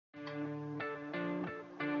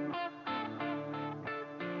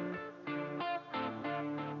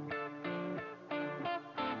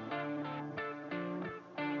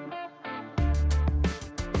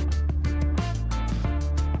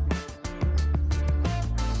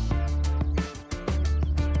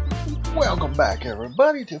Welcome back,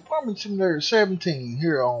 everybody, to Farming Simulator 17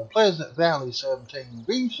 here on Pleasant Valley 17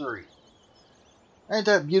 V3. Ain't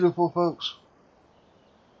that beautiful, folks?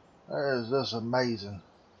 That is just amazing.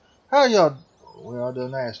 How y'all? Well, I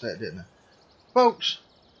done asked that, didn't I? Folks,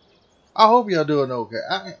 I hope y'all doing okay.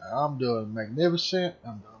 I'm doing magnificent.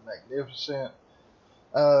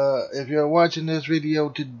 If you're watching this video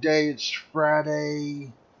today, it's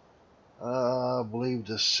Friday, I believe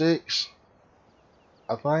the 6th,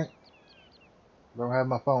 I think. Don't have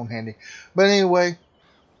my phone handy. But anyway,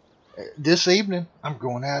 this evening, I'm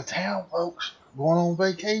going out of town, folks. Going on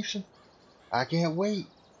vacation. I can't wait.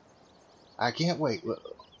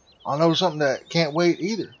 Look, I know something that can't wait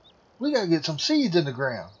either. We got to get some seeds in the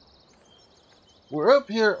ground. We're up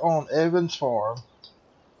here on Evans Farm.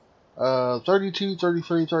 32,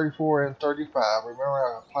 33, 34, and 35. Remember,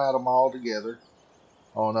 I applied them all together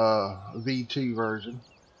on V2 version.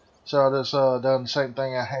 So I just done the same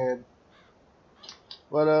thing I had.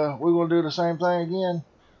 But we're going to do the same thing again.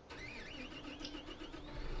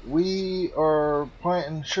 We are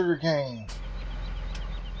planting sugarcane.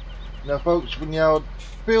 Now, folks, when y'all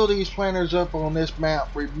fill these planters up on this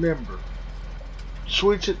map, remember,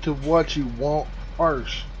 switch it to what you want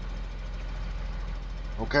first.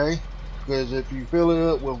 Okay? Because if you fill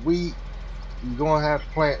it up with wheat, you're going to have to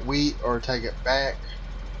plant wheat or take it back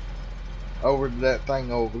over to that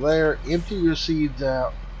thing over there, empty your seeds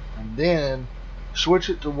out, and then switch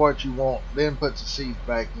it to what you want, then put the seeds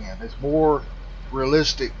back in. It's more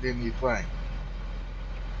realistic than you think.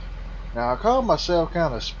 Now, I call myself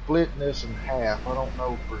kind of splitting this in half. I don't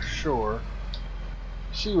know for sure.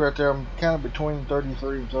 See right there, I'm kind of between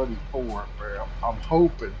 33 and 34 up there. I'm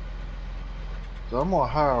hoping. So I'm going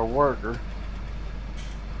to hire a worker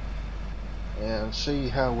and see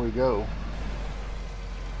how we go.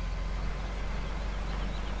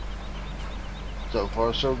 So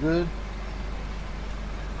far, so good.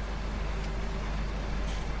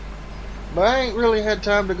 But I ain't really had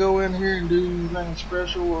time to go in here and do anything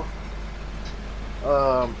special.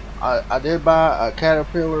 I did buy a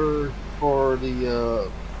caterpillar for the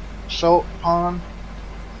salt pond,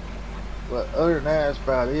 but other than that, that's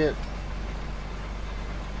about it.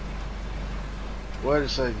 Wait a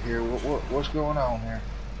second here. What's going on here?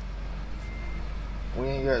 We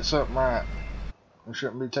ain't got something right. We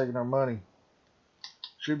shouldn't be taking our money.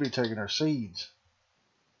 Should be taking our seeds.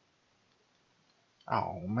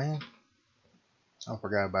 Oh man, I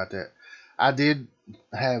forgot about that. I did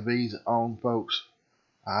have these on, folks.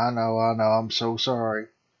 I know, I'm so sorry.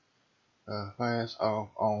 Fast off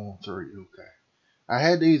on 3, okay. I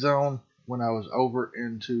had these on when I was over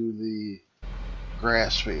into the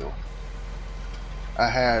grass field. I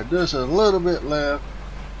had just a little bit left,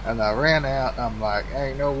 and I ran out. I'm like,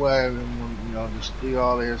 ain't no way I'm gonna, just do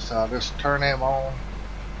all this. So I just turn them on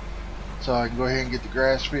so I can go ahead and get the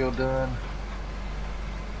grass field done.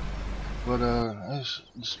 But let's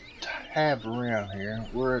just tab around here.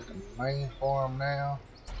 We're at the main farm now.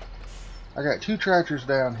 I got 2 tractors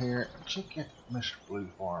down here. Check Mr. Blue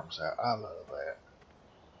Farms out. I love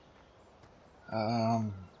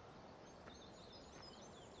that.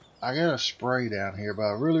 I got a spray down here, but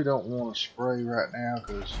I really don't want to spray right now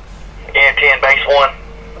because M10 base 1.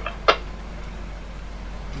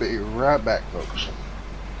 Be right back, folks.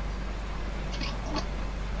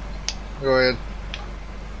 Go ahead.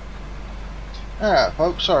 Alright,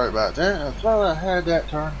 folks, sorry about that. I thought I had that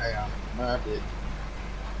turned down, but I didn't.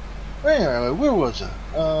 Anyway, where was I?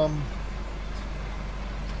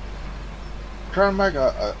 Trying to make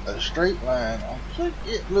a straight line. I think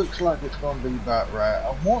it looks like it's going to be about right.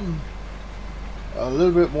 I'm wanting a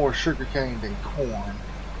little bit more sugarcane than corn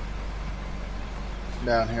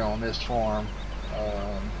down here on this farm.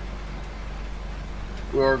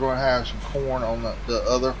 We are going to have some corn on the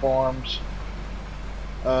other farms.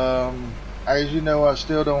 As you know, I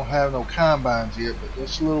still don't have no combines yet, but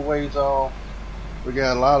just a little ways off. We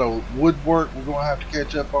got a lot of woodwork we're going to have to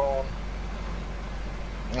catch up on.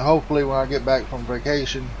 And hopefully when I get back from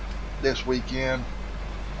vacation this weekend,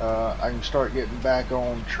 I can start getting back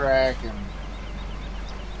on track and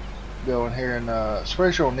going here. And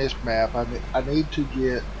especially on this map, I need to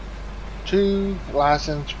get 2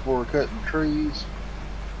 licenses for cutting trees.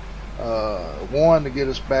 1 to get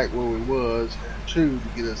us back where we was, and 2 to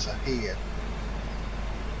get us ahead.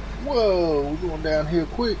 Whoa, we're going down here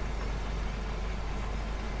quick.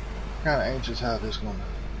 Kind of anxious how this is going to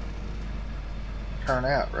turn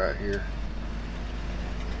out right here.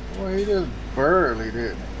 Well, he just barely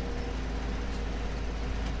didn't he?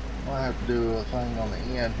 Might have to do a thing on the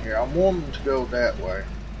end here. I'm wanting to go that way.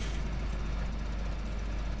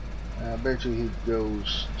 I bet you he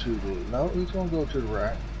goes to the... No, he's going to go to the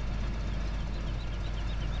right.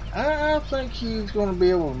 I think he's going to be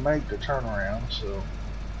able to make the turnaround, so.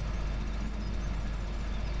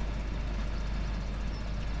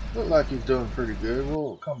 Look like he's doing pretty good.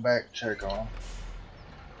 We'll come back and check on him.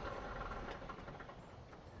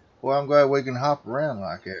 Well, I'm glad we can hop around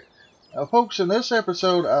like that. Now, folks, in this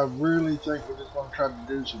episode, I really think we're just going to try to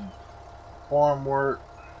do some farm work.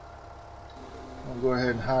 I'm going to go ahead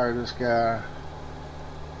and hire this guy.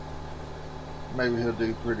 Maybe he'll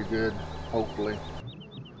do pretty good, hopefully.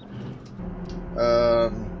 I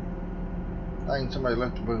think somebody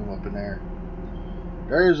left the boom up in there.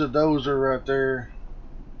 There's a dozer right there.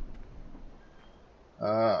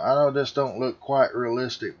 I know this don't look quite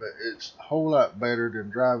realistic, but it's a whole lot better than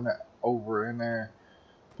driving it over in there.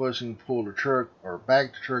 Plus you can pull the truck or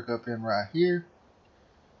back the truck up in right here,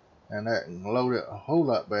 and that can load it a whole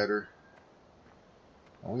lot better.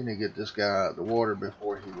 And we need to get this guy out of the water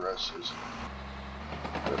before he rushes.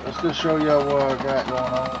 But let's just show y'all what I got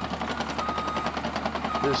going on.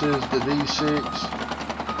 This is the D6.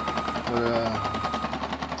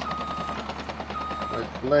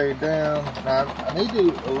 Let's lay down. Now I need to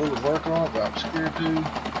do a little work on it, but I'm scared to.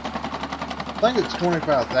 I think it's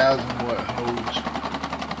 25,000 what it holds.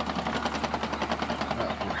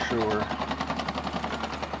 Not for sure.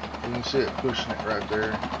 You can see it pushing it right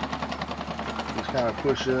there. Just kind of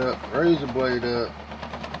push it up, raise the blade up.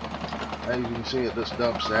 As you can see, it just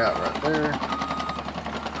dumps out right there.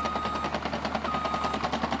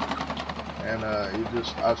 And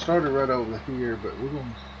I started right over here, but we're going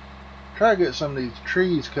to try to get some of these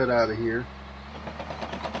trees cut out of here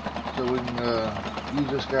so we can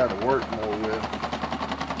use this guy to work more with.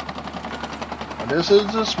 And this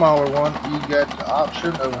is a smaller one. You got the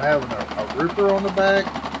option of having a ripper on the back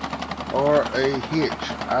or a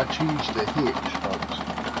hitch. I choose the hitch, folks.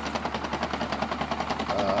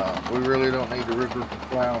 We really don't need the ripper for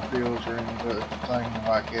plowing fields or anything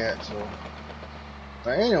like that. So,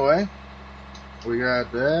 but anyway, we got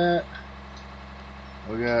that.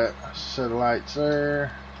 We got a set of lights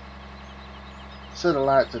there. Set of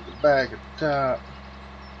lights at the back, at the top.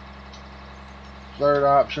 Third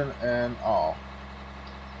option and off.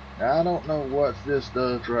 Now I don't know what this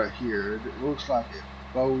does right here. It looks like it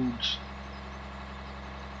folds.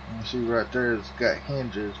 You see right there it's got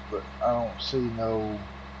hinges, but I don't see no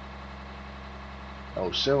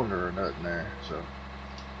cylinder or nothing there. So,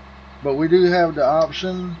 but we do have the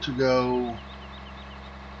option to go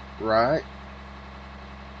right,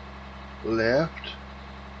 left.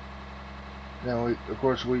 Now of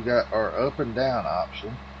course we got our up and down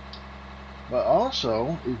option, but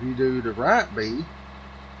also if you do the right B,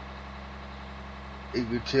 you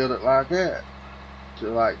can tilt it like that to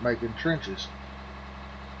like making trenches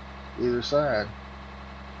either side.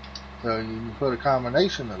 So you can put a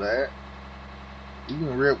combination of that. You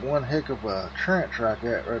can rip one heck of a trench like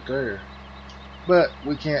that right there. But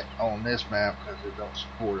we can't on this map because it don't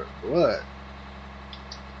support it. But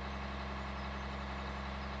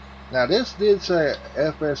now this did say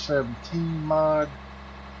FS17 mod,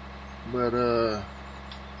 but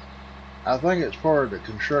I think it's part of the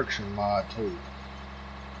construction mod too.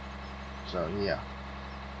 So yeah.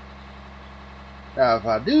 Now if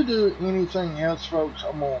I do anything else, folks,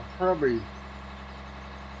 I'm gonna probably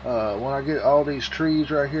when I get all these trees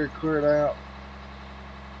right here cleared out,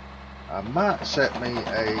 I might set me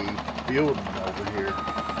a building over here.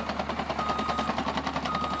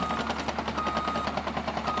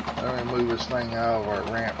 Let me move this thing out of our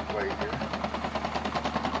ramp way here.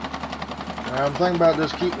 Now I'm thinking about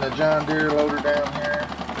just keeping the John Deere loader down here,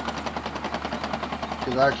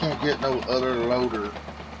 because I can't get no other loader.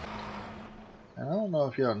 And I don't know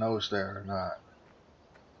if y'all noticed that or not,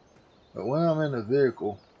 but when I'm in the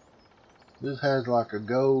vehicle, this has like a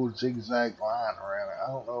gold zigzag line around it. I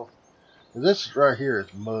don't know if this right here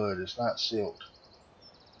is mud. It's not silt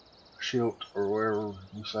or whatever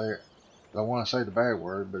you say it. I don't want to say the bad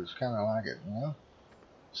word, but it's kind of like it, you know.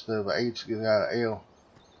 Instead of an H, get out an L.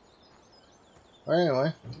 But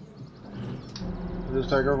anyway, we'll just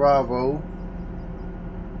take our Volvo,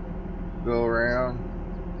 go around,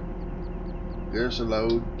 get us a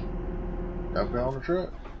load, dump it on the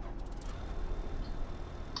truck.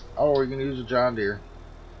 Or we can use a John Deere.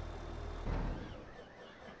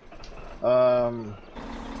 I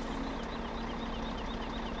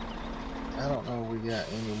don't know if we got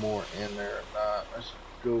any more in there or not. Let's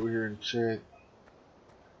go over here and check.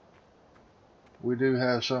 We do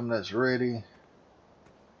have some that's ready.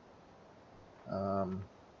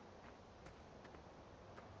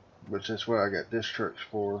 Which is what I got this truck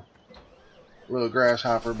for. Little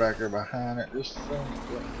grasshopper back there behind it. This thing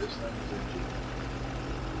is empty.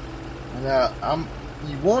 Now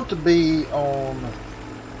you want to be on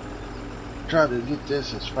try to get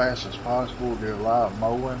this as fast as possible. Do a lot of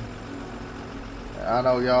mowing. I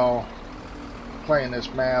know y'all playing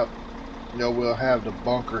this map, you know, we'll have the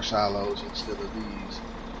bunker silos instead of these.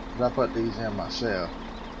 I put these in myself.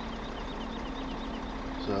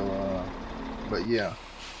 So, but yeah.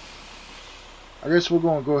 I guess we're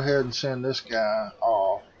going to go ahead and send this guy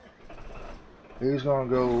off. He's going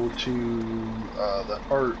to go to the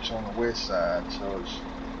Birch on the west side. So it's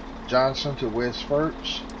Johnson to West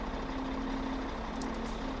Birch.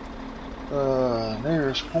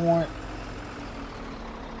 Nearest point.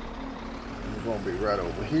 We're going to be right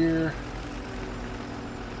over here.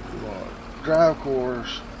 We're going to drive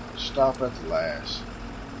course, stop at the last.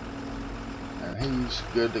 And he's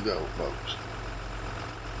good to go, folks.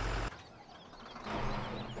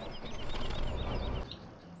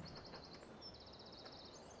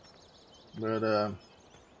 But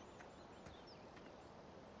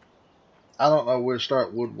I don't know where to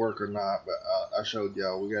start woodwork or not, but I showed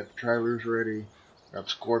y'all. We got the trailers ready, got the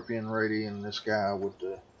Scorpion ready, and this guy with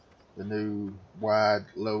the new wide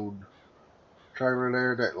load trailer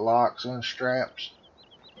there that locks and straps.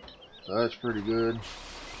 So that's pretty good.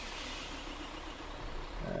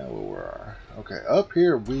 Where we are. Okay, up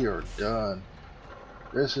here we are done.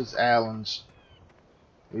 This is Alan's.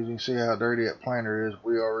 You can see how dirty that planter is.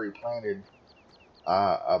 We already planted,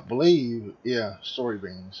 I believe, yeah,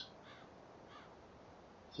 soybeans.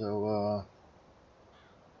 So,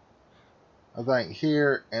 I think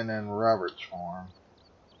here and then Robert's farm.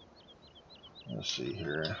 Let's see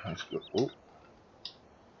here. Let's go. Oh.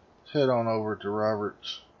 Let's head on over to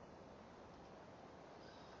Robert's.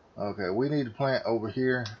 Okay, we need to plant over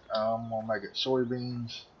here. I'm gonna make it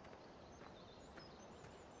soybeans.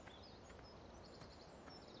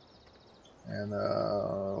 And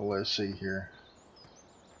let's see here.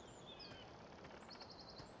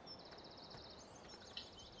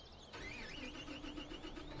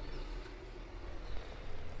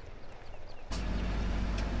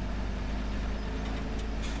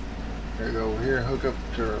 There we go over here, hook up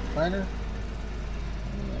to our planter.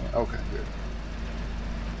 Okay, good.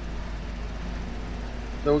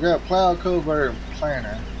 So we got plow, cultivator, and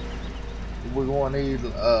planter. We're going to need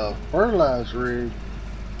a fertilizer rig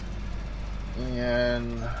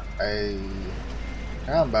and a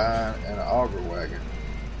combine and an auger wagon.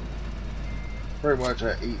 Pretty much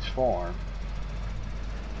at each farm.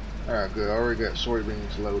 Alright, good. I already got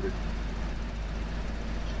soybeans loaded.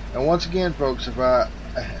 And once again, folks, if I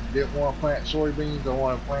didn't want to plant soybeans, I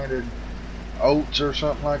want to planted oats or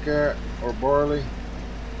something like that, or barley,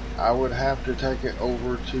 I would have to take it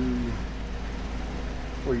over to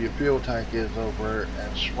where your fuel tank is over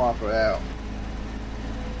and swap it out.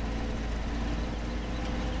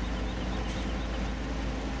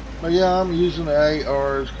 But yeah, I'm using the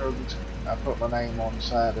ARs because I put my name on the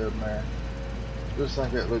side of them there. Just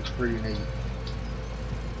think that looks pretty neat.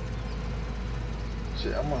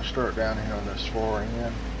 See, I'm going to start down here on this far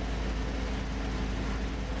end.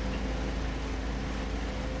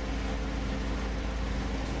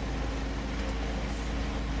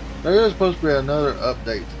 There is supposed to be another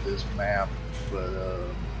update to this map, but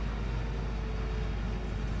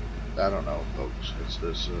I don't know, folks. It's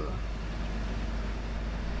this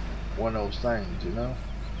one of those things, you know.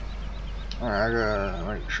 Alright, I gotta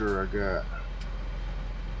make sure I got,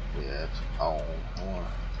 yeah, it's on. I wanna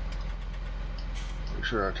make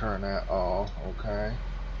sure I turn that off. Okay.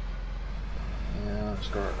 And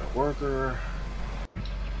start the worker.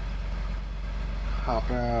 Hop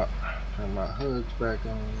out. Turn my hoods back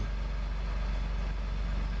on.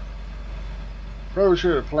 Probably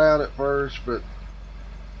should have plowed it first, but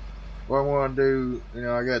what I want to do, you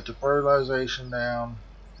know, I got the fertilization down.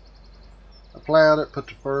 I plowed it, put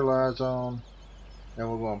the fertilizer on, then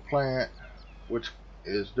we're going to plant, which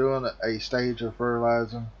is doing a stage of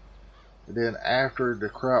fertilizing. And then after the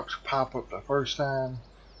crops pop up the first time,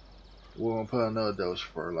 we're going to put another dose of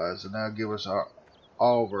fertilizer. And that'll give us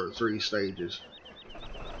all of our 3 stages.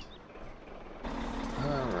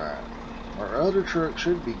 Alright, our other truck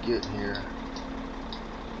should be getting here.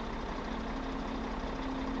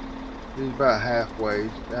 He's about halfway,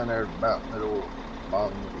 he's down there about middle,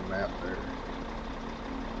 bottom of the map there.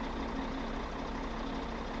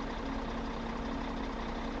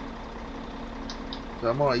 So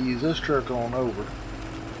I'm going to use this truck on over.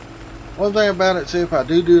 One thing about it, see, if I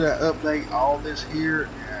do that update, all this here,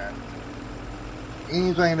 and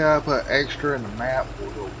anything that I put extra in the map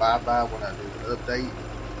will go bye-bye when I do the update.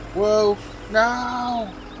 Whoa, no!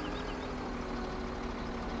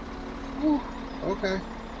 Whew, okay.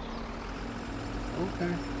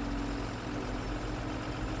 Okay.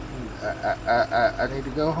 I need to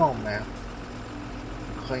go home now.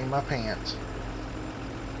 clean my pants.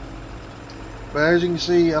 But as you can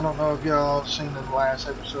see, I don't know if y'all seen in the last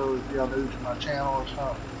episode, if y'all new to my channel or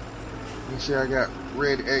something. You can see I got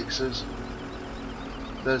red X's.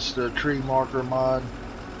 That's the tree marker mod.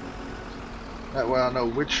 That way I know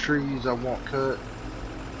which trees I want cut.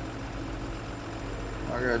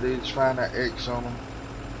 All I gotta do is find that X on them.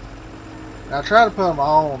 Now I try to put them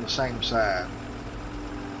all on the same side.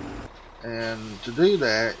 And to do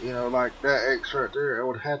that, you know, like that X right there, it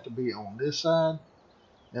would have to be on this side.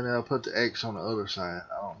 And then I'll put the X on the other side.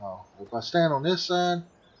 I don't know. If I stand on this side,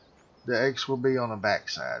 the X will be on the back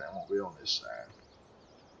side. It won't be on this side.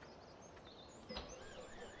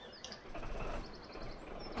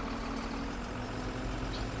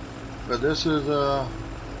 But this is, well,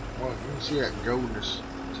 you can see that goldness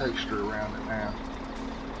texture around it now.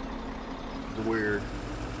 It's weird.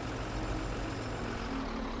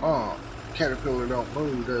 Oh, caterpillar don't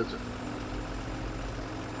move, does it?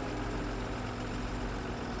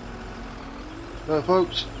 But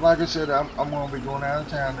folks, like I said, I'm going to be going out of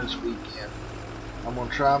town this weekend. I'm going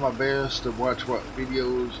to try my best to watch what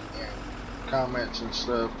videos and comments and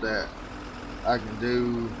stuff that I can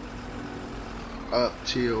do up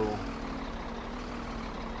till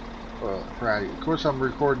Friday. Of course, I'm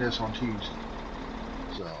recording this on Tuesday.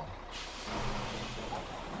 So,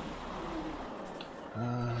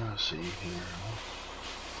 let's see here.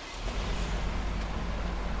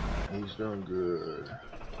 He's doing good.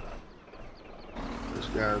 This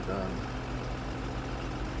guy's done.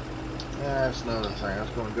 Yeah, that's another thing. I was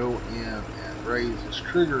going to go in and raise this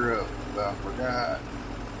trigger up, but I forgot.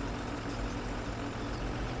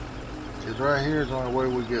 Because right here is the only way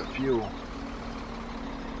we get fuel.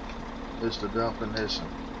 Is to dump in this one.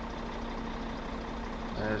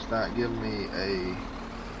 And it's not giving me a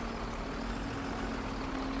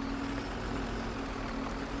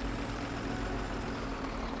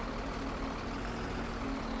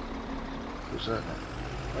what's that now?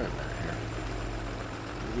 Wait a minute here.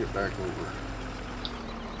 Let me get back over.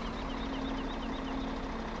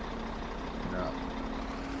 No.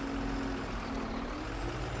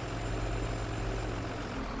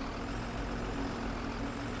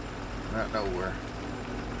 Not nowhere.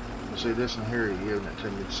 You see this one here, you're giving it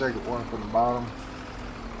to me. The second one from the bottom.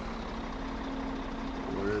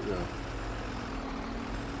 Where did it go?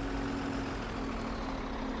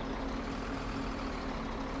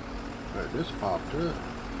 But this popped up.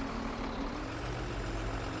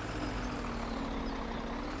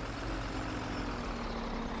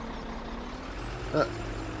 Uh-oh.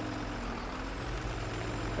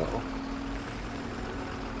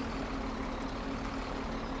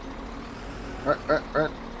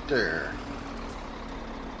 Right there.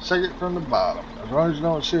 Second from the bottom. As long as you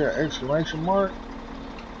don't see an exclamation mark,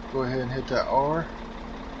 go ahead and hit that R.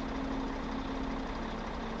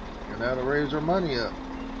 And that'll raise our money up.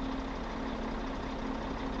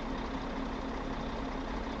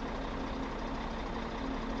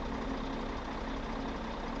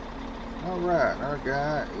 Alright, our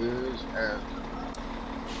guy is at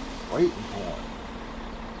the waiting point.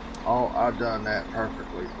 Oh, I've done that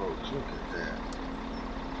perfectly, folks. Look at that.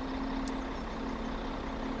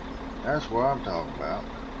 That's what I'm talking about.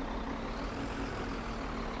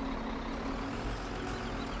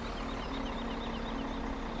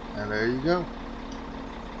 And there you go.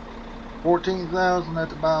 14,000 at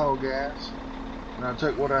the biogas. And I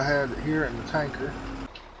took what I had here in the tanker,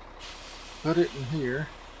 put it in here.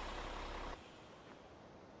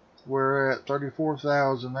 We're at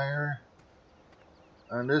 34,000 there.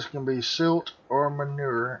 And this can be silt or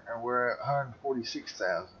manure, and we're at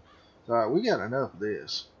 146,000. So alright, we got enough of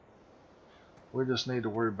this. We just need to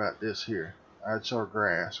worry about this here. That's our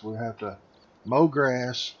grass. We have to mow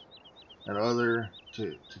grass and other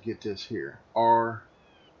to get this here. Or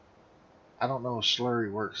I don't know if slurry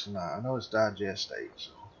works or not. I know it's digestate.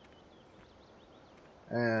 So,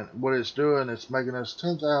 and what it's doing, it's making us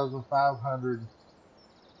 10,500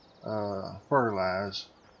 fertilize.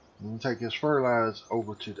 And we take this fertilize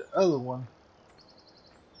over to the other one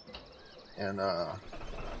and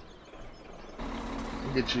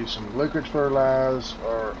get you some liquid fertilize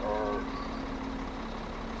or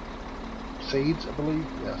seeds, I believe.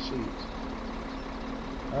 Yeah, seeds.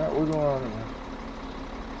 Alright, we're going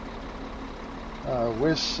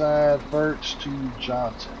west side Birch to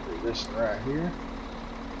Johnson. This right here.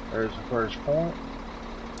 There's the first point.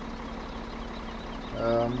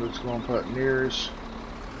 I'm just going to put nearest.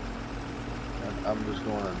 And I'm just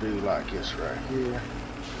going to do like this right here.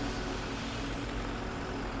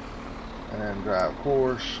 And then drive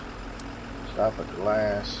course. Stop at the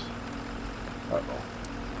last. Uh-oh.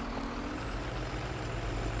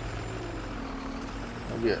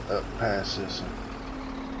 get up past this one.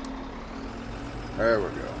 There we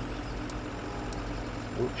go.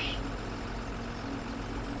 Oops.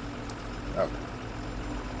 Okay.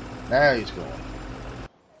 Now he's going.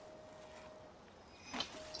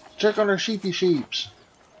 Check on their sheeps.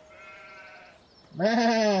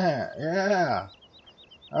 Man, yeah.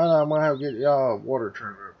 I don't know, I'm gonna have to get y'all a water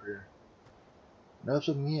turned up here.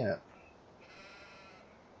 Nothing yet.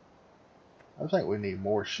 I think we need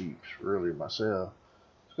more sheep, really, myself.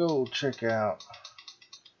 Let's go check out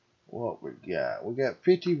what we got. We got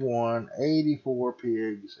 51, 84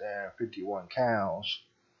 pigs, and 51 cows.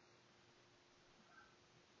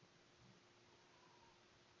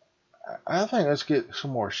 I think let's get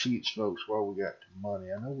some more sheep, folks, while we got the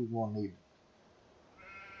money. I know we're going to need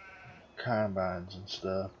combines and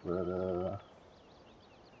stuff, but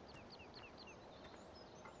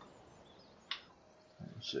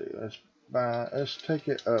let's see. Let's take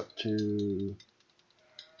it up to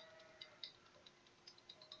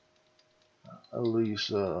at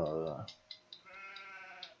least let's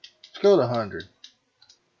go to 100.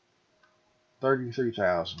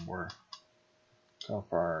 33,000 were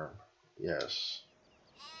confirmed. Yes.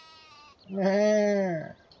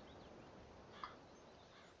 Yeah.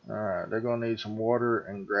 Alright, they're gonna need some water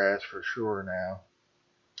and grass for sure now.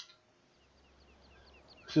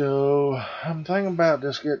 So I'm thinking about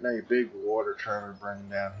just getting a big water trailer bring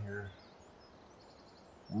down here.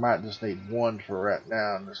 I might just need one for right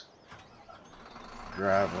now and just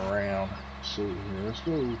drive around. Let's see here. Let's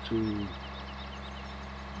go to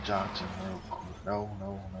Johnson real quick. No,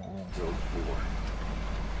 we'll go for.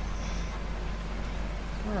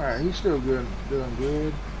 Alright, he's still good, doing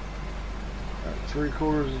good.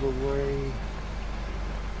 3/4 of the way.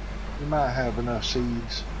 He might have enough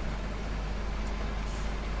seeds.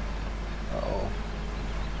 Uh-oh.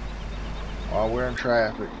 While we're in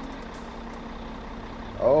traffic.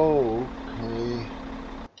 Oh, okay.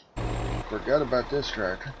 Forgot about this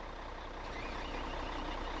tractor.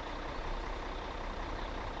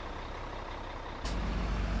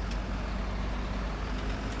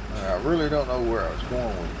 I really don't know where I was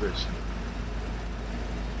going with this.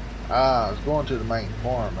 I was going to the main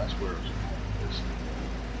farm. That's where I was going with this.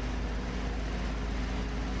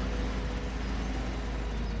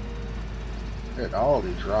 Hitting all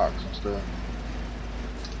these rocks and stuff.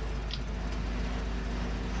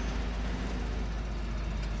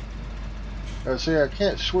 See, I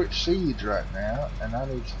can't switch seeds right now, and I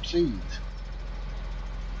need some seeds.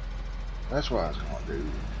 That's what I was going to do.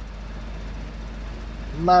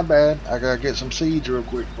 My bad. I gotta get some seeds real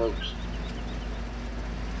quick, folks.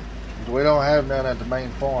 We don't have none at the main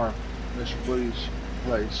farm. Mr. Blue's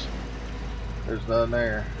place. There's none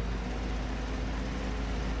there.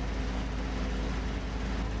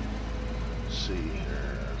 Let's see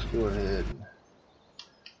here. Let's go ahead and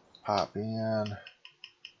pop in.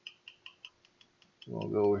 We'll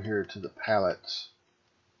go over here to the pallets.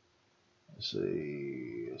 Let's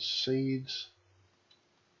see. Seeds.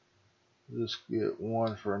 Just get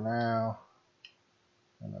one for now.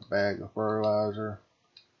 And a bag of fertilizer.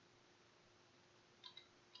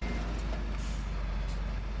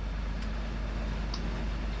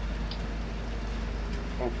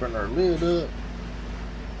 Open our lid up.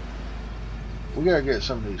 We gotta get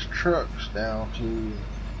some of these trucks down to,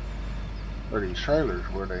 or these trailers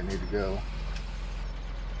where they need to go.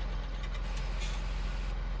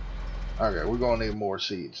 Okay, we're gonna need more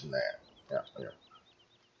seeds than that. Yeah.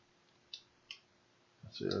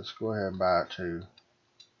 Let's see, let's go ahead and buy 2.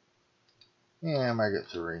 Yeah, I might get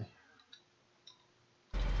 3.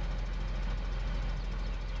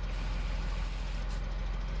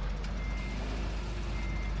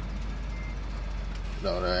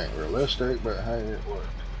 No, that ain't realistic, but hey, it worked.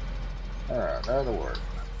 Alright, that'll work.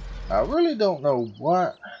 I really don't know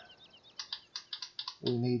what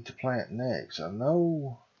we need to plant next. I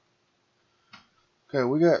know. Okay,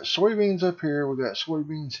 we got soybeans up here. We got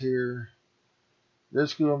soybeans here.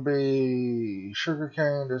 This is going to be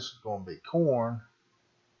sugarcane. This is going to be corn.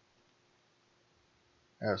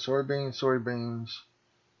 Soybeans,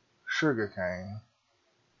 sugarcane.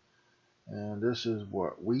 And this is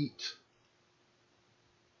what? Wheat.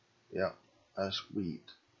 Yep, that's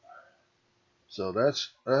wheat. So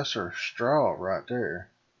that's our straw right there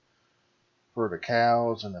for the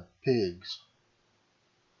cows and the pigs.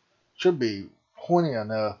 Should be plenty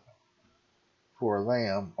enough for a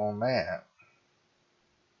lamb on that.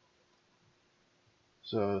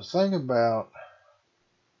 So think about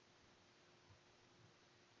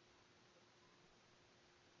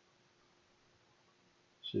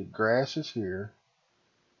grass is here.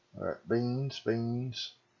 Alright, beans,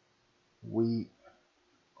 wheat,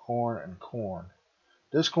 corn, and corn.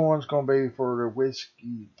 This corn's going to be for the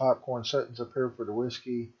whiskey, popcorn settings up here for the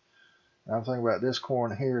whiskey. And I'm thinking about this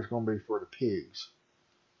corn here is going to be for the pigs.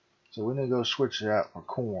 So we need to go switch it out for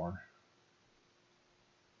corn.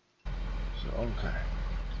 So, okay.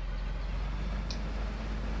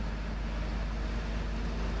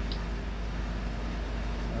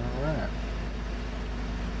 Alright.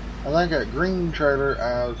 I think that green trailer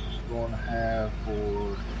I was going to have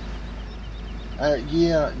for...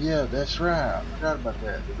 yeah, that's right. I forgot about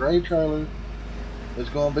that. The gray trailer is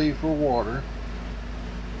going to be for water.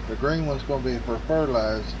 The green one's going to be for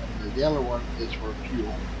fertilizer. And the yellow one is for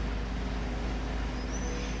fuel.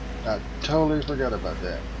 I totally forgot about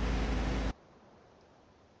that.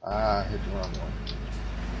 I hit the wrong one.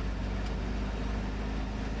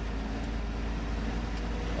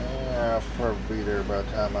 Yeah, I'll probably be there by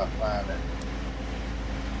the time I find it.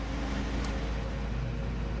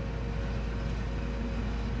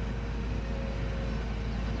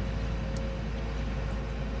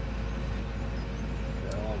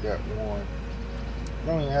 I only got one. I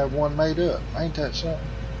don't even have one made up. Ain't that something?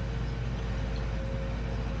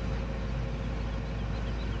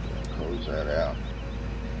 Close that out.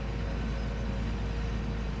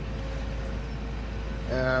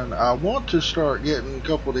 And I want to start getting a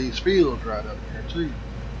couple of these fields right up here too.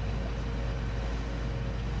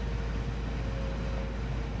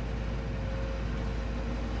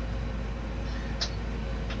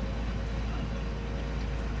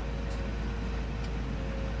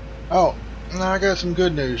 Oh, now I got some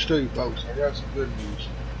good news too, folks. I got some good news.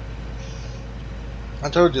 I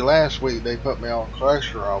told you last week they put me on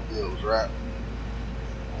cholesterol pills, right?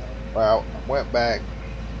 Well, I went back.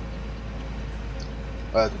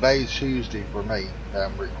 Today's Tuesday for me that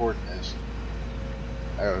I'm recording this.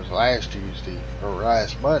 It was last Tuesday or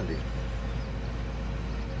last Monday.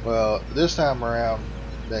 Well, this time around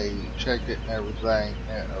they checked it and everything,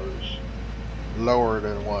 and it was lower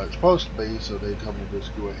than what it's supposed to be. So they told me to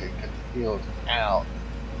just go ahead and cut the pills out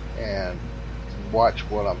and watch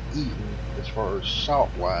what I'm eating as far as salt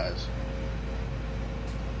wise.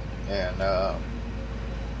 And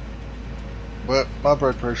but my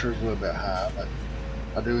blood pressure is a little bit high. But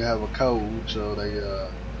I do have a cold, so they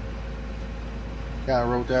kind of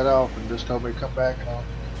wrote that off and just told me to come back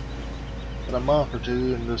in a month or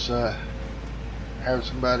two and just have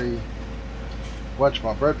somebody watch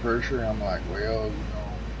my blood pressure. And I'm like, well, you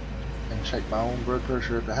know, I can check my own blood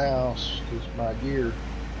pressure at the house because my gear.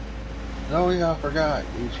 Oh yeah, I forgot.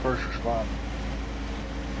 He's first responder.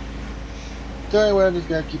 So anyway, I just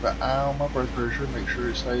gotta keep an eye on my blood pressure, make sure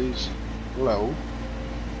it stays low.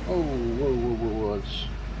 Oh, whoa.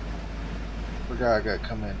 Forgot I got to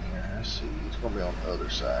come in here. Let's see. It's going to be on the other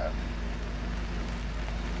side.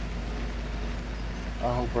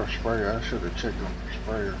 I hope our sprayer. I should have checked on the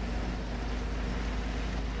sprayer.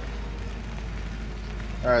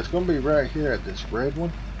 Alright, it's going to be right here at this red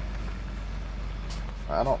one.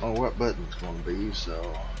 I don't know what button it's going to be,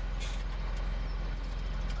 so.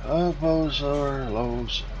 Up, low, soar, low,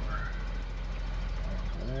 soar.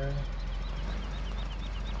 Okay.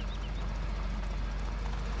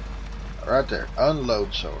 Right there,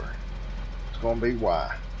 unload soar. It's going to be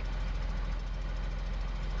Y.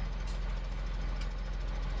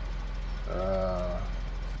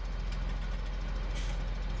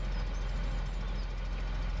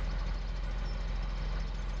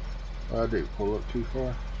 What I do, pull up too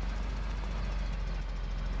far?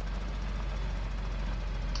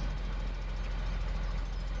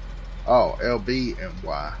 Oh, LB and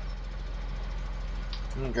Y.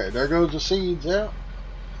 Okay, there goes the seeds out.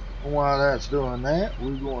 While that's doing that,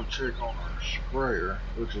 we're going to check on our sprayer,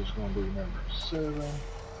 which is going to be number 7.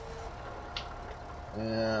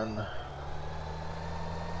 And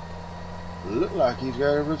look like he's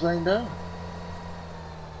got everything done.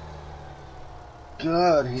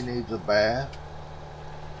 God, he needs a bath.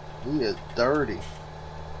 He is dirty.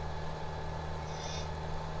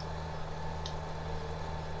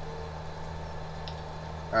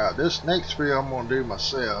 Alright, this next field I'm going to do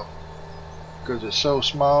myself because it's so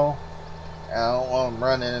small. And I don't want them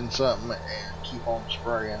running in something and keep on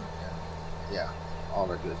spraying. And yeah, all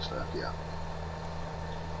that good stuff, yeah.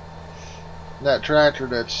 That tractor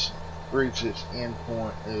that's reached its end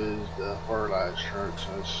point is the fertilizer truck,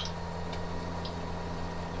 so it's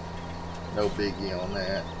no biggie on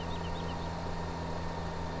that.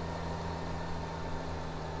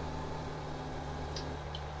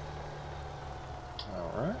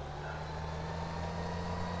 Alright.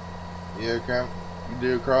 Yeah, you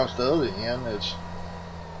do across the other end, it's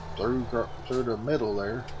through the middle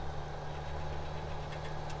there.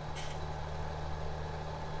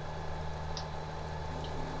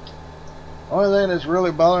 Only thing that's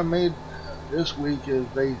really bothering me this week is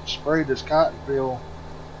they sprayed this cotton field,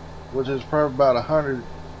 which is probably about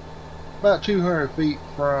 200 feet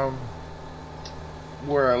from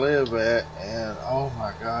where I live at, and oh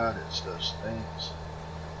my god, it stuff stinks.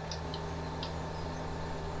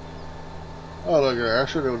 Oh look at that, I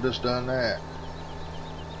should have just done that.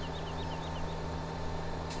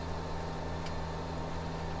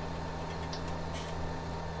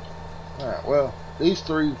 Alright, well, these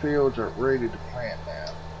 3 fields are ready to plant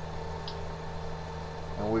now.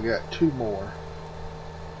 And we got 2 more.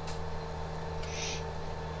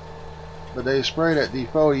 But they spray that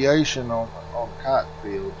defoliation on the cotton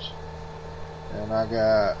fields. And I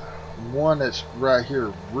got one that's right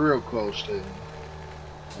here real close to me.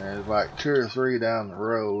 And it's like 2 or 3 down the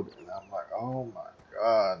road. And I'm like, oh my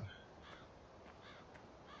god.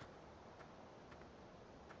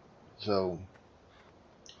 So,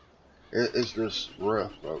 it's just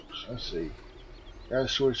rough, folks. Let's see. Gotta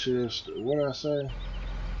switch this to, what did I say?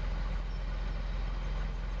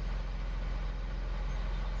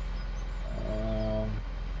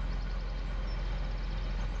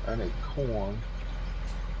 I need corn.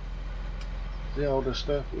 See all the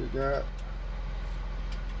stuff we got?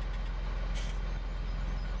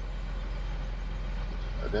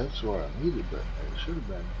 That's what I needed, but it should have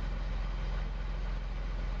been.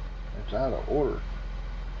 It's out of order.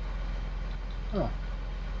 Huh.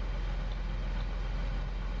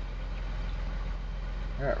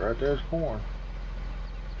 Alright, right there's corn.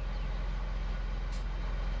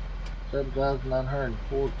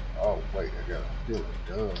 7,940. Oh wait, I gotta do it.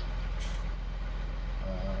 Duh.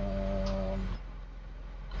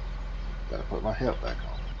 Gotta put my help back on.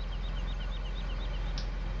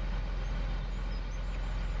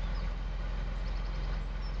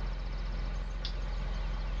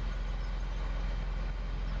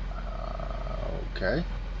 Okay.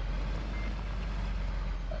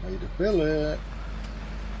 I need to fill it.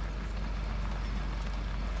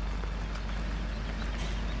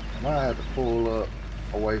 I might have to pull up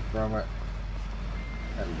away from it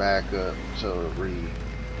and back up so it'll read.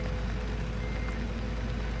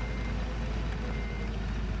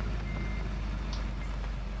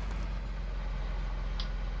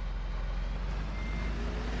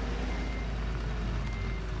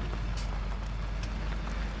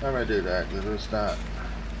 Let me do that because it's not.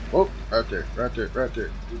 Oh, right there, right there, right there.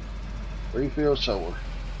 Refill solar.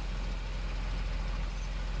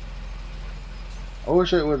 I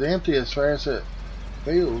wish it was empty as fast as it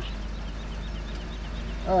feels.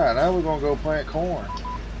 Alright, now we're gonna go plant corn.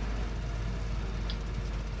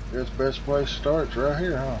 Guess best place to start's right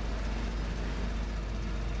here, huh?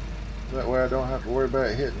 That way I don't have to worry about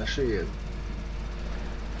it hitting the shed.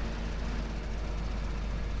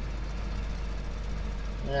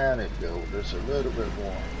 Yeah, I need to go just a little bit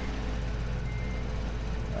more.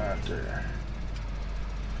 Right there.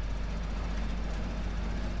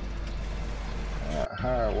 Alright,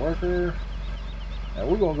 hire a worker. Now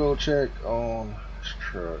we're gonna go check on this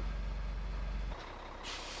truck.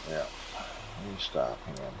 Yeah. Let me stop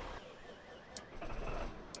him.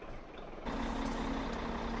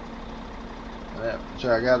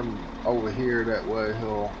 So I got him over here, that way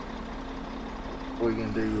we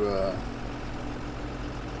can do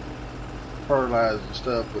fertilize and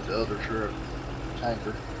stuff with the other truck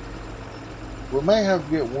tanker. We may have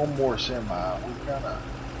to get one more semi. We're kind of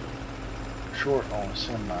short on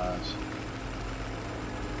semis.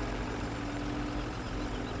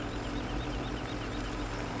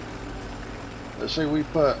 Let's see, we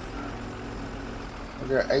got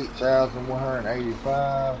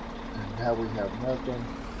 8,185, and now we have nothing.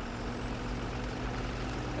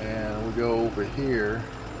 And we go over here.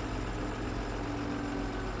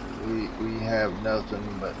 We have nothing,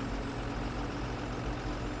 but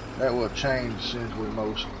that will change as soon as we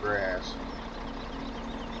mow some grass.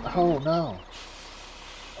 Oh no.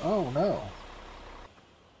 Oh no.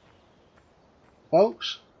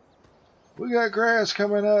 Folks, we got grass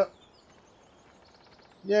coming up.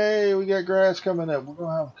 Yay, we got grass coming up. We're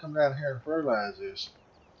going to have to come down here and fertilize this.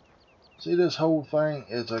 See, this whole thing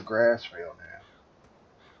is a grass field now.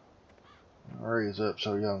 I'll raise up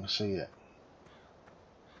so y'all can see it.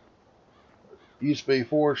 Used to be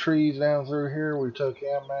 4 trees down through here. We took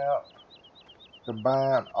them out.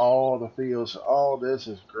 Combined all the fields. All this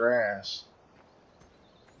is grass.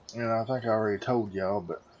 You know, I think I already told y'all,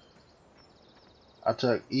 but I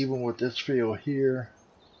took, even with this field here,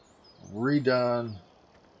 redone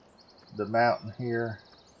the mountain here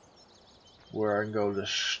where I can go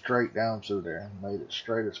just straight down through there, and made it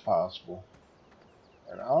straight as possible.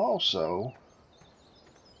 And also,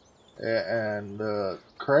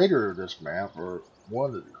 creator of this map, or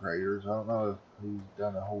one of the creators, I don't know if he's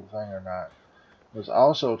done the whole thing or not, was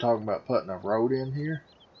also talking about putting a road in here.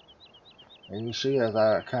 And you see as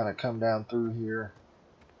I kind of come down through here,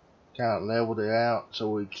 kind of leveled it out so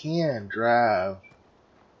we can drive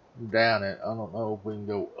down it. I don't know if we can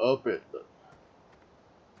go up it, but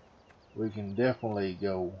we can definitely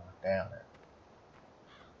go down it.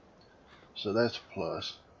 So that's a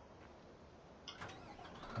plus.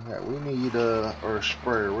 Okay, we need or a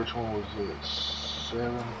sprayer. Which one was it?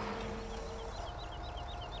 7.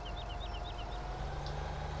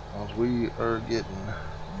 Because we are getting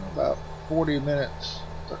about 40 minutes,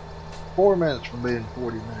 4 minutes from being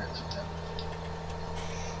 40 minutes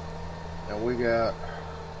in. And we got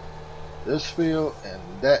this field and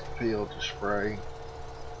that field to spray,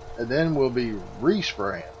 and then we'll be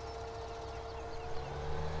respraying.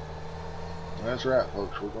 That's right,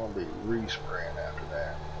 folks, we're going to be respraying after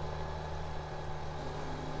that.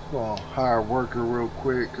 I'm going to hire a worker real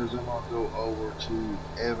quick because I'm going to go over to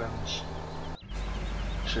Evans,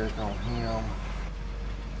 check on him.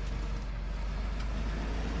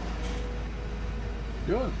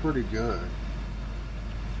 Doing pretty good.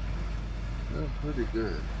 Doing pretty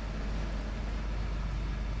good.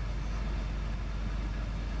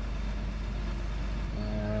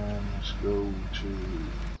 And let's go to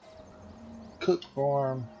Cook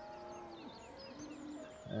Farm,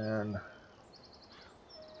 and I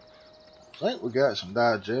think we got some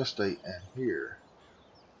digestate in here.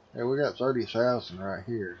 Yeah, we got 30,000 right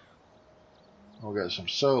here. We got some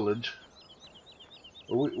silage.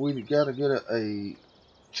 We got to get a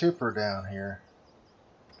tipper down here.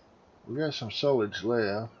 We got some silage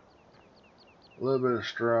left, a little bit of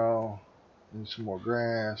straw, and some more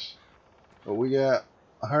grass. But we got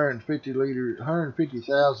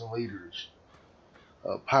 150,000 liters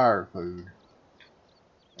of power food,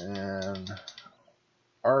 and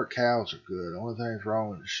our cows are good. The only thing's wrong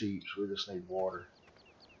with the sheep, we just need water.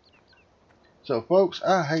 So folks,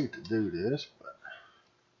 I hate to do this,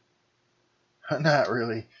 but not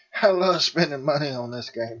really. I love spending money on this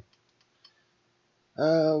game.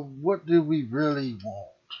 What do we really want?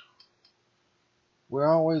 We're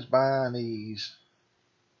always buying these.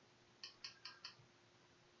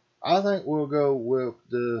 I think we'll go with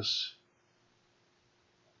this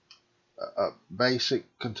basic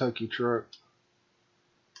Kentucky truck.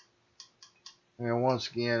 And once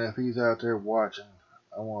again, if he's out there watching,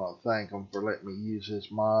 I want to thank him for letting me use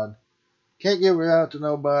his mod. Can't give it out to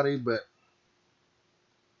nobody, but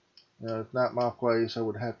you know, it's not my place. I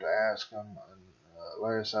would have to ask him. And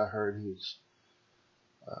last I heard, he's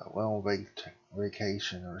well on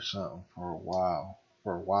vacation or something for a while.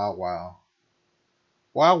 Wow.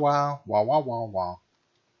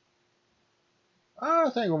 I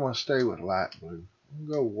think I'm going to stay with light blue. I'm going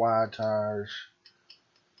to go wide tires.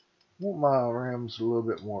 I want my rims a little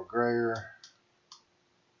bit more grayer.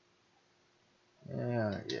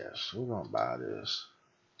 And yes, we're going to buy this.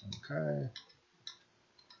 Okay.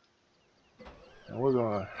 And we're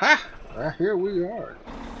going to, right here we are.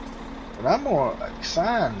 And I'm going to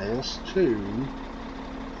assign this to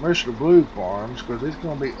Mr. Blue Farms because it's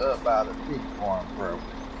going to be up by the pig farm probably.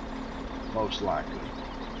 Most likely.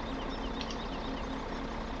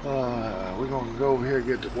 We're going to go over here and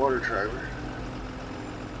get the water trailer.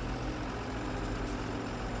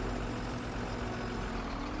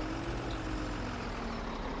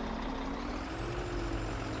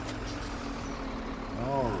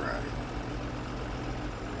 Alright.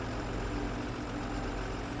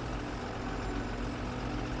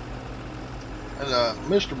 And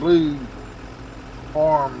Mr. Blue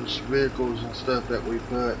Farms vehicles and stuff that we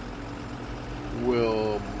put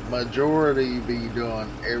will majority be doing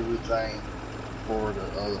everything for the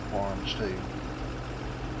other farms too.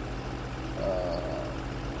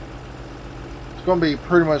 It's going to be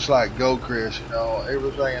pretty much like Goldcrest, you know,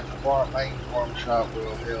 everything at the main farm shop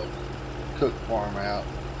will help Cook Farm out.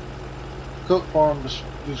 Cook Farm is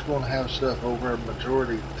just going to have stuff over there,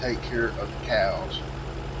 majority to take care of the cows.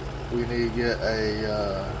 We need to get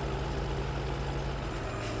a,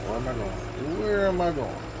 where am I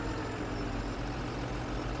going?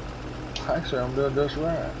 Actually, I'm doing this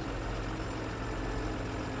right.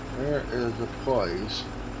 There is the place.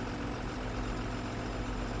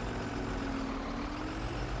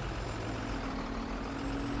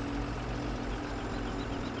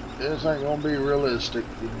 This ain't gonna be realistic.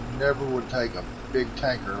 You never would take a big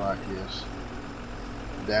tanker like this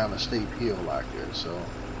down a steep hill like this. So,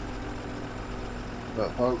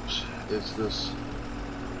 but folks, it's this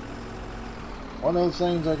one of those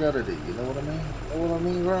things I gotta do. You know what I mean? You know what I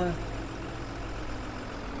mean, Ryan?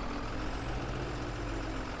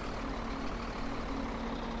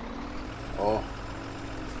 Oh.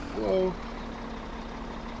 Whoa.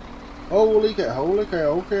 Holy cow, holy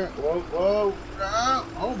cow, okay. Whoa, whoa. Ah,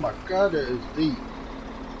 oh my god, that is deep.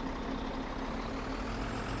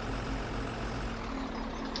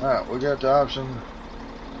 Alright, we got the option.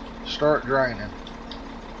 Start draining.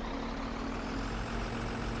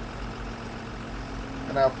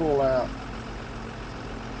 And I pull out.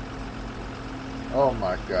 Oh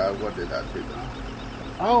my god, what did I do?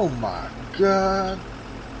 Oh my god.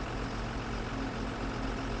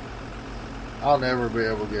 I'll never be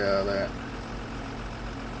able to get out of that.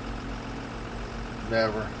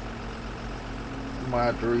 Never. I might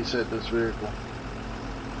have to reset this vehicle.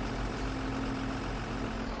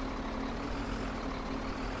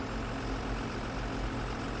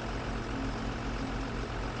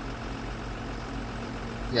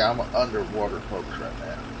 Yeah, I'm underwater, folks, right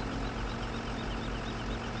now.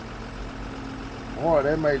 Boy,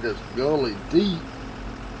 they made this gully deep.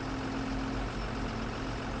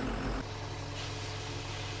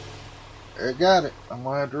 I got it. I'm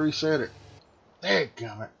gonna have to reset it.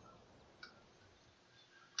 Dadgummit.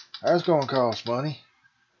 That's gonna cost money.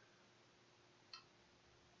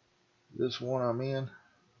 This one I'm in.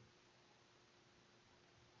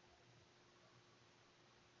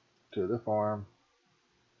 To the farm.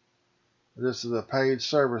 This is a paid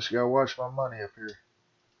service. Gotta watch my money up here.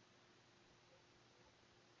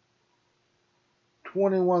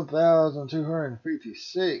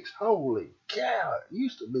 21,256. Holy cow! It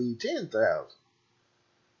used to be 10,000.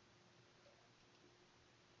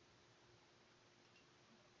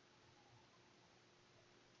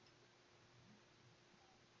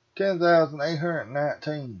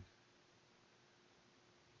 10,819.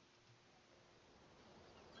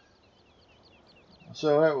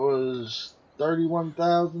 So that was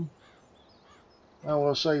 31,000. I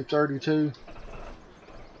will say 32.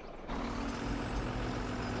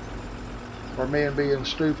 For me and being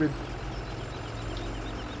stupid.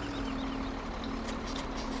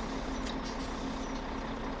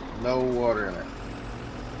 No water in it.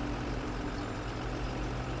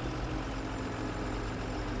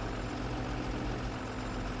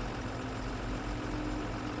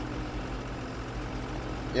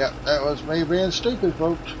 Yep, that was me being stupid,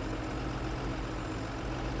 folks.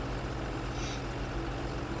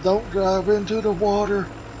 Don't drive into the water.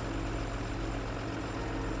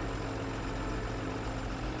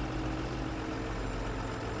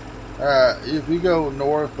 If you go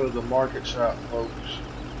north of the market shop, folks,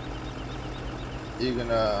 you can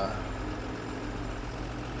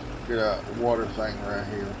get a water thing right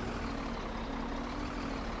here.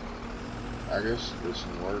 I guess this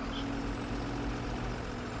one works.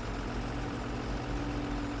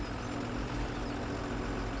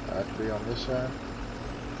 I have to be on this side.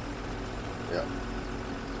 Yep.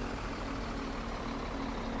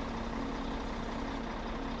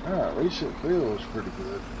 At least it feels pretty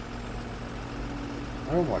good.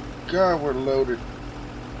 Oh my god, we're loaded.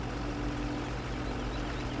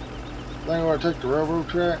 Think I want to take the railroad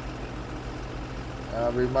track?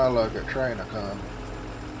 That'll be my luck at train will come.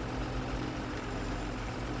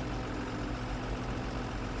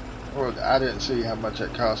 Well, I didn't see how much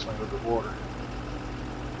that cost me with the water.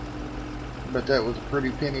 But that was a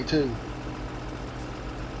pretty penny too.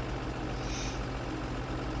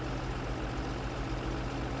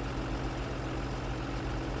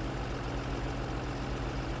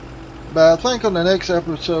 But I think on the next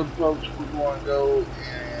episode, folks, we're going to go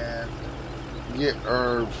and get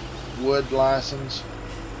our wood license,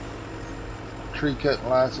 tree cutting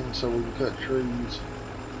license, so we can cut trees.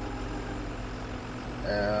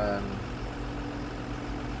 And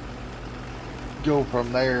go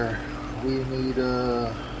from there. We need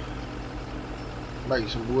to make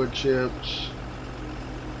some wood chips.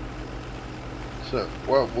 So,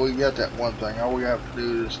 well, we got that one thing. All we have to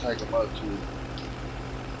do is take them up to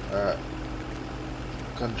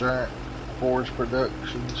Concurrent Forest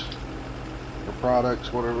Productions or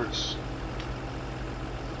Products, whatever it's,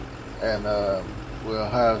 and we'll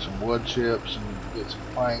have some wood chips and get some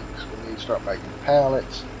planks. We need to start making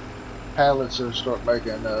pallets. Pallets will start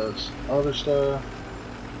making other stuff.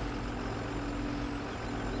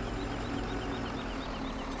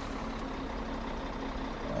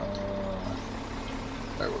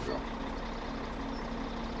 There we go.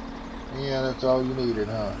 Yeah, that's all you needed,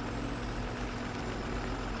 huh?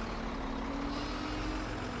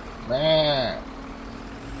 Man.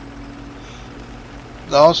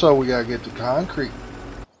 Also, we gotta get the concrete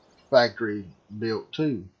factory built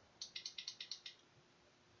too.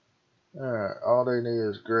 Alright, all they need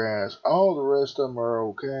is grass. All the rest of them are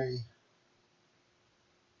okay.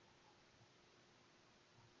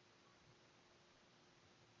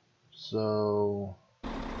 So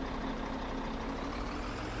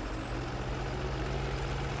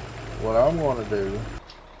what I'm going to do,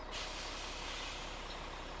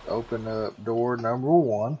 open up door number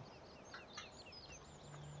 1,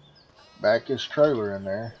 back this trailer in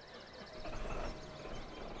there,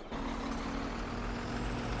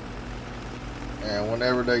 and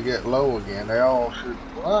whenever they get low again, they all should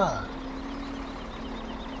fly.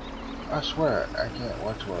 I swear, I can't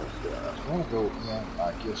watch what it's doing. I was going to go in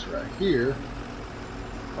like this right here,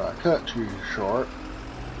 but I cut too short.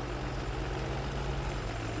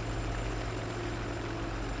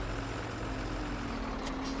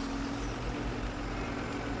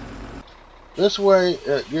 This way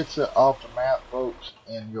it gets it off the map, folks,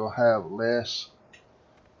 and you'll have less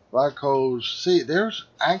black holes. See, there's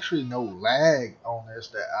actually no lag on this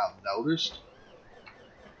that I've noticed,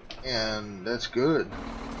 and that's good.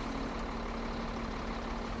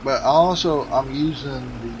 But also, I'm using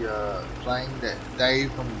the thing that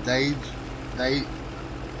Dave from DAJ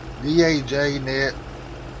Net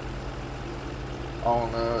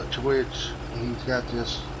on Twitch. He's got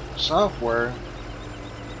this software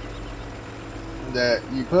that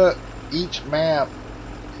you put each map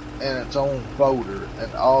in its own folder,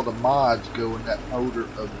 and all the mods go in that folder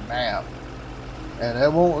of the map, and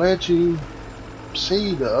it won't let you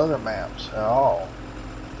see the other maps at all.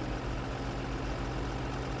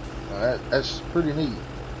 That's pretty neat.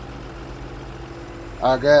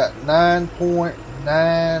 I got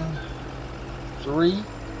 9.93,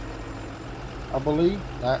 I believe,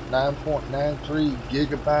 9.93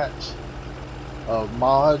 gigabytes of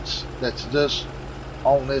mods that's just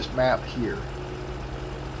on this map here.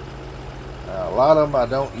 A lot of them I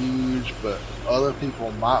don't use, but other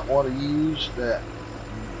people might want to use that.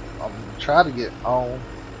 I'm going to try to get on.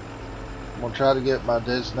 I'm going to try to get my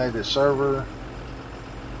designated server.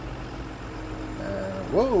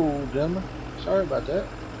 Whoa, gentlemen. Sorry about that.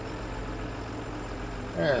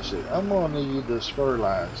 Let's see. I'm going to need the spur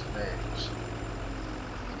lines next.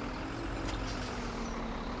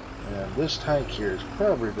 And this tank here is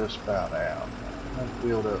probably just about out. I've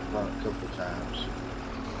filled up front a couple of times.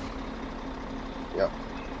 Yep.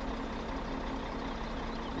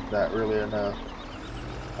 Is that really enough?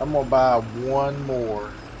 I'm going to buy one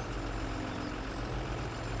more.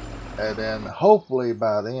 And then hopefully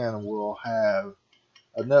by then we'll have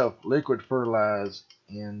enough liquid fertilizer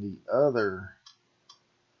in the other.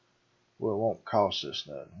 Well, it won't cost us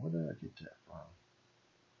nothing. Where did I get that from?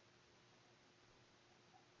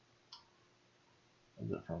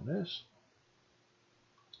 Is it from this?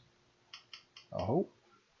 I hope.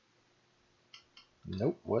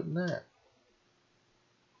 Nope, wasn't that.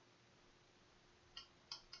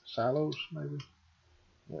 Silos, maybe?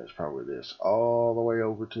 Yeah, it's probably this. All the way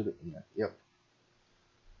over to the end. Yep.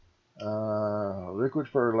 Liquid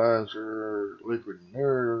fertilizer, liquid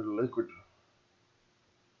manure, liquid.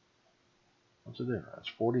 What's the difference?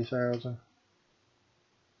 40,000?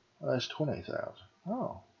 Oh, that's 20,000.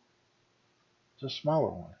 Oh. It's a smaller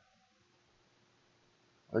one.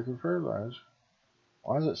 Liquid fertilizer.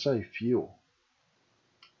 Why does it say fuel?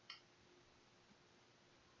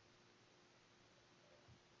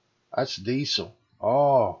 That's diesel.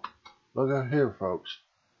 Oh, look up here, folks.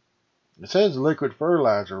 It says liquid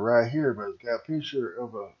fertilizer right here, but it's got a picture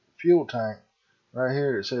of a fuel tank right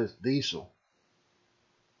here. It says diesel.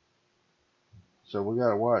 So we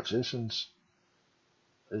gotta watch. This is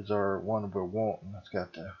our one of our wanting. It's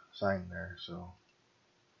got the thing there, so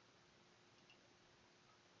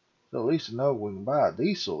at least to know we can buy a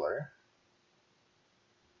diesel there.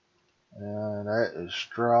 And that is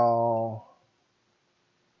straw.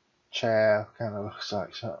 Chaff. Kind of looks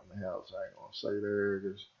like something else. I ain't gonna say there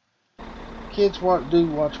because kids do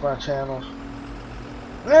watch my channels.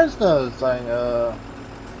 That's another thing. A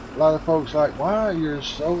lot of folks like, why are yours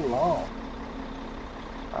so long?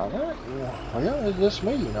 Well, it's just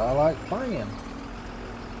me, you know. I like playing,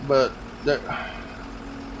 but I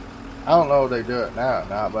don't know if they do it now or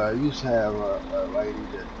not. But I used to have a lady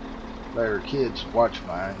that let her kids watch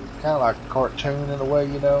mine. It's kind of like a cartoon in a way,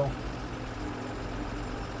 you know.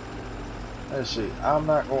 Let's see. I'm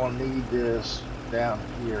not going to need this down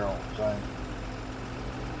here on the thing.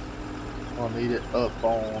 I'm going to need it up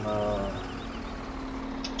on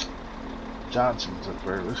Johnson's up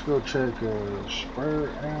there. Let's go check spur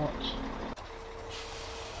out.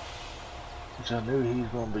 Which I knew he's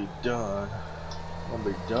going to be done. Going to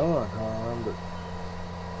be done, huh? But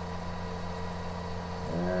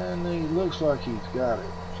and he looks like he's got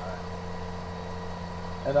it.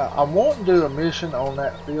 And I want to do a mission on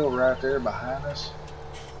that field right there behind us.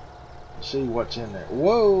 See what's in there.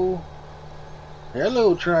 Whoa!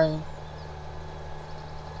 Hello, train.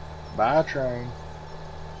 Bye, train.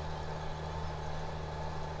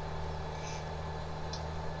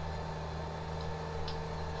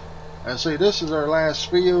 And see, this is our last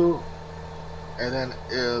field, and then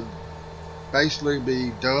it'll basically be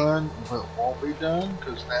done, but won't be done,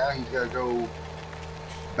 because now he's got to go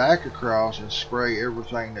back across and spray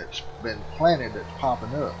everything that's been planted that's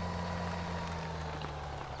popping up.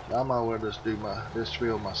 I might as well just do this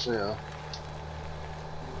field myself.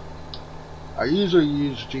 I usually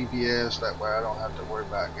use GPS, that way I don't have to worry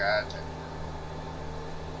about guiding it.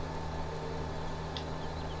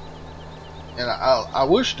 And I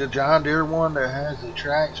wish the John Deere one that has the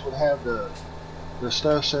tracks would have the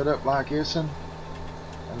stuff set up like this and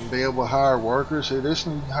be able to hire workers. See, this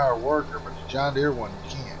one you can hire a worker, but the John Deere one you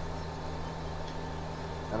can't.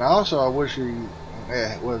 And also I wish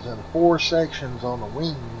it was in 4 sections on the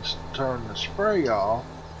wings to turn the spray off,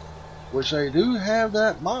 which they do have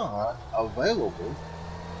that mod available,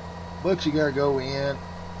 but you gotta go in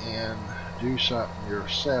and do something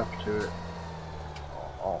yourself to it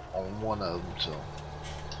on one of them. So,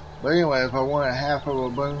 but anyway, if I wanted half of a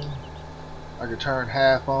boom, I could turn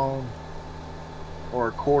half on or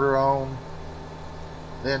a quarter on,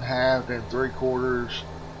 then half, then 3/4,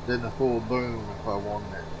 then the full boom if I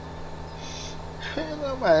wanted it. And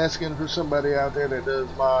I'm asking for somebody out there that does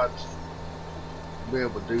mods to be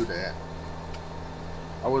able to do that.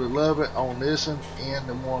 I would have loved it on this one and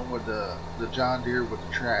the one with the John Deere with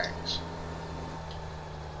the tracks.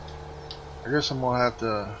 I guess I'm gonna have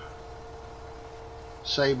to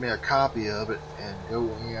save me a copy of it and go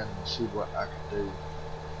in and see what I can do.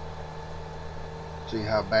 See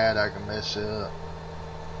how bad I can mess it up.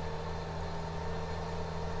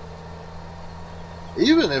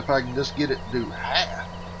 Even if I can just get it to do half.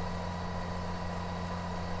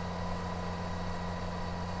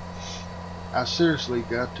 I seriously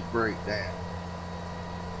got to break down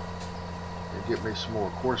and get me some more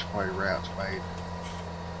course play routes made.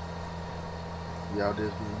 Y'all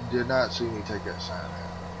did not see me take that sign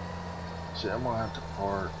out. See, I'm gonna have to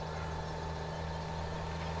park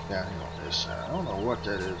down here on this side. I don't know what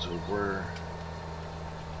that is or where.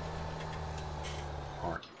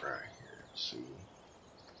 Park it right here. Let's see.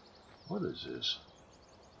 What is this?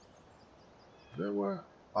 Is that what?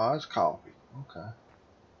 Oh, it's coffee. Okay.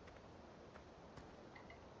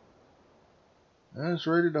 And it's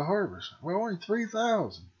ready to harvest. We're only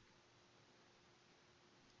 3,000.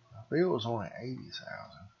 I feel it was only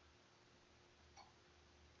 80,000.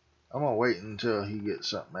 I'm gonna wait until he gets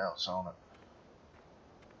something else on it.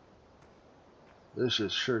 This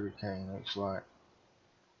is sugar cane, looks like.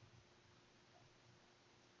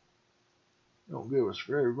 Don't give us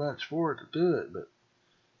very much for it to do it, but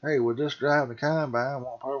hey, we'll just drive the combine.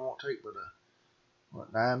 Probably won't take but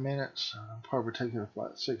what, 9 minutes? Probably take it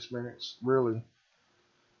about 6 minutes, really.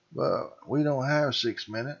 But we don't have 6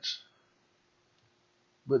 minutes.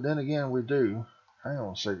 But then again, we do. Hang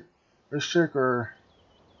on a second. Let's check our.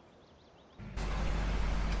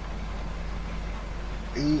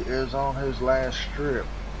 He is on his last strip.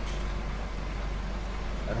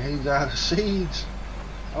 And he's out of seeds.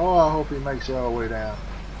 Oh, I hope he makes it all the way down.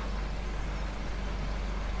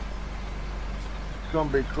 It's going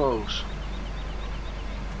to be close.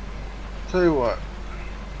 Tell you what.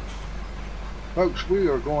 Folks, we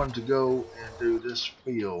are going to go and do this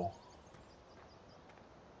field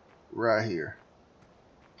right here.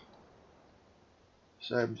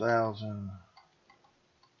 7,000.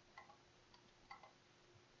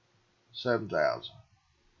 7,000.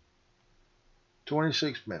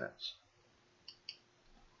 26 minutes.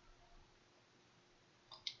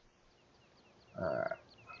 Alright.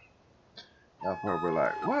 Y'all probably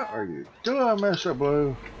like, what are you doing, Mr.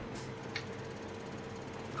 Blue?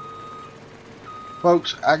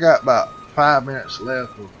 Folks, I got about 5 minutes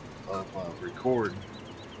left of recording.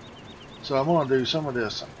 So I'm going to do some of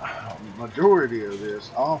this, majority of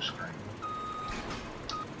this off screen.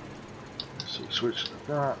 Let's see, switch to the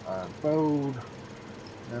front, unfold.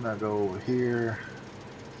 Then I go over here,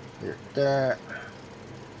 hit that.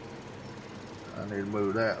 I need to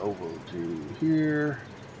move that over to here.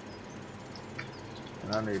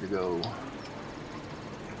 And I need to go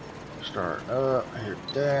start up, hit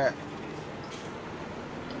that.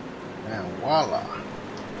 And voila.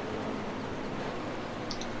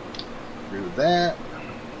 Do that.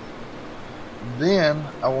 Then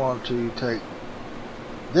I want to take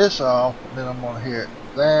this off, and then I'm going to hit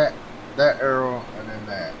that arrow, and then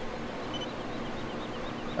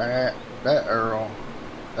that arrow,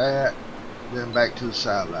 then back to the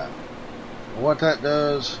sideline. And what that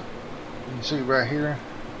does, you can see right here,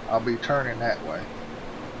 I'll be turning that way.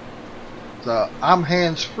 So I'm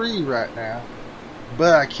hands free right now,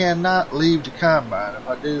 but I cannot leave the combine. If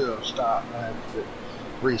I do, it'll stop and I have to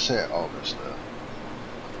reset all this stuff.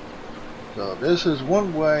 So this is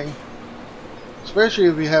one way, especially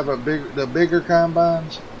if you have the bigger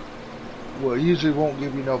combines, well, usually won't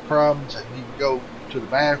give you no problems, and you can go to the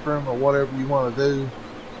bathroom or whatever you want to do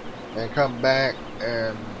and come back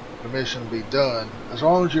and the mission will be done, as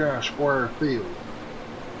long as you're in a square field.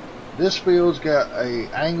 This field's got a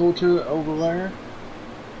angle to it over there,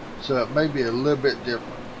 so it may be a little bit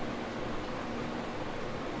different.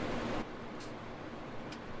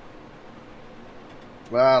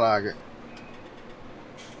 But I like it.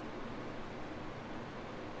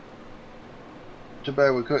 Too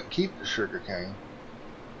bad we couldn't keep the sugar cane.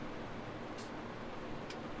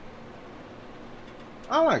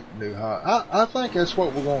 I like New Holland. I think that's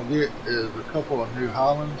what we're going to get, is a couple of New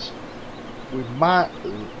Hollands. We might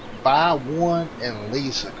buy one and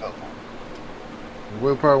lease a couple.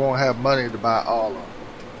 We probably won't have money to buy all of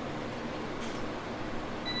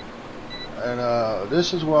them. And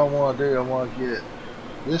this is what I want to do. I want to get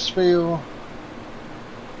this field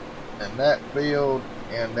and that field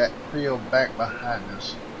back behind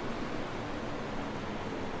us.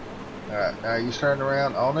 Alright, now he's turned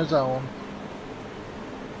around on his own.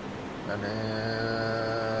 And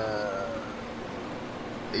then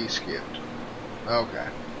he skipped. Okay.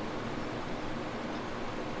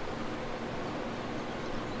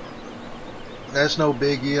 That's no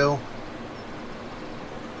big deal.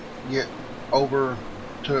 Get over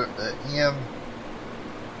to the end.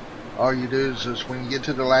 All you do is just when you get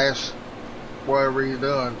to the last whatever you're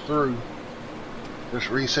doing through, just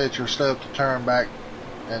reset your stuff to turn back,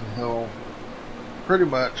 and he'll pretty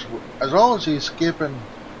much, as long as he's skipping,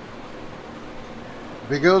 if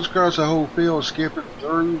he goes across the whole field skipping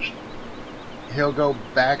through, he'll go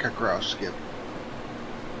back across skipping.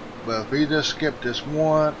 But if he just skipped this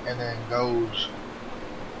one and then goes,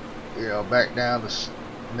 you know, back down the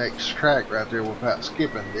next track right there without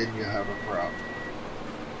skipping, then you have a problem.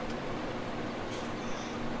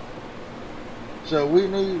 So we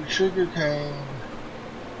need sugar cane.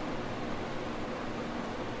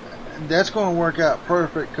 And that's going to work out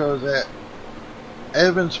perfect, because at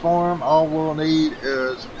Evans Farm, all we'll need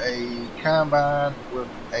is a combine with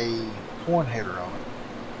a corn header on it.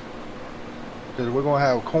 Because we're going to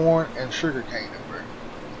have corn and sugar cane over there.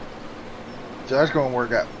 So that's going to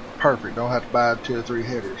work out perfect. Don't have to buy 2 or 3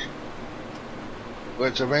 headers.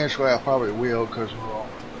 Which eventually I probably will, because we'll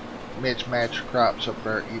mismatch crops up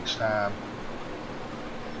there each time.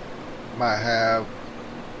 Might have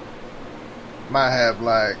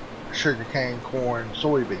like sugar cane, corn,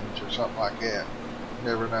 soybeans, or something like that.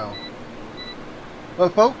 Never know.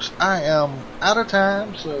 But folks, I am out of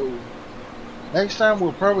time, so next time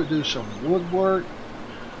we'll probably do some woodwork,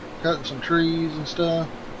 cutting some trees and stuff,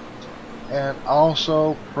 and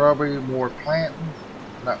also probably more planting.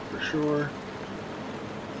 Not for sure.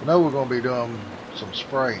 I know we're going to be doing some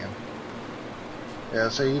spraying. Yeah,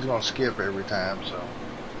 see, he's going to skip every time, so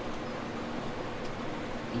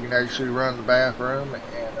you can actually run the bathroom and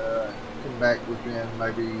come back within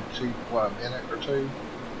maybe a minute or two,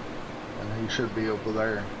 and he should be over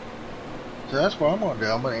there. So that's what I'm going to do.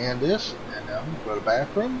 I'm going to end this, and I'm going to go to the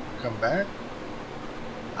bathroom, come back.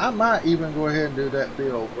 I might even go ahead and do that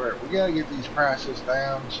field over there. We got to get these prices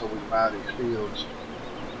down so we buy these fields.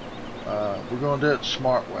 We're going to do it the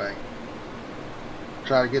smart way.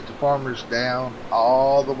 Try to get the farmers down,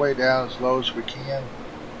 all the way down as low as we can.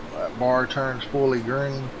 That bar turns fully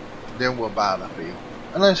green, then we'll buy the field.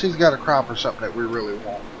 Unless he's got a crop or something that we really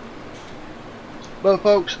want. But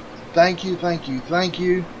folks, thank you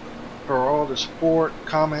for all the support,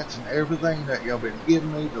 comments, and everything that y'all been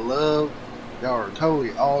giving me, the love. Y'all are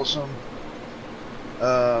totally awesome.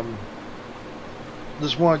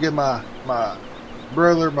 Just want to give my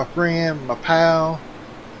brother, my friend, my pal,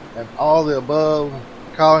 and all the above,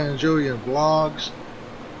 Collin Julian vlogs,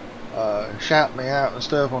 shout me out and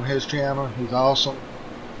stuff on his channel. He's awesome.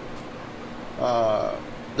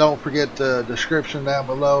 Don't forget the description down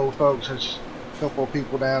below, folks. There's a couple of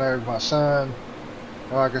people down there. My son,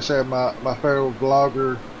 like I said, my fellow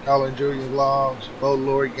vlogger, Collin Julian vlogs, both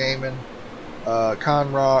Lloydgaming,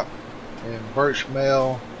 Conrock, and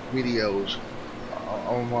BurchMell videos.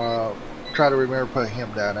 Try to remember to put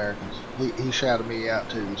him down there, because he shouted me out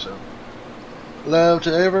too. So love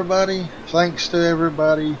to everybody, thanks to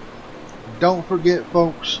everybody. Don't forget,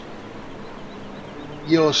 folks,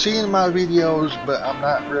 you'll see in my videos, but I'm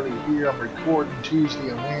not really here. I'm recording Tuesday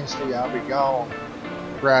and Wednesday. I'll be gone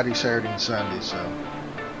Friday, Saturday, and Sunday. So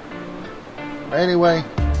anyway,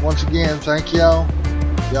 once again, thank y'all.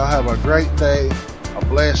 Y'all have a great day, a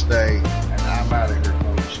blessed day, and I'm out of here,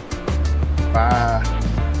 folks. Bye.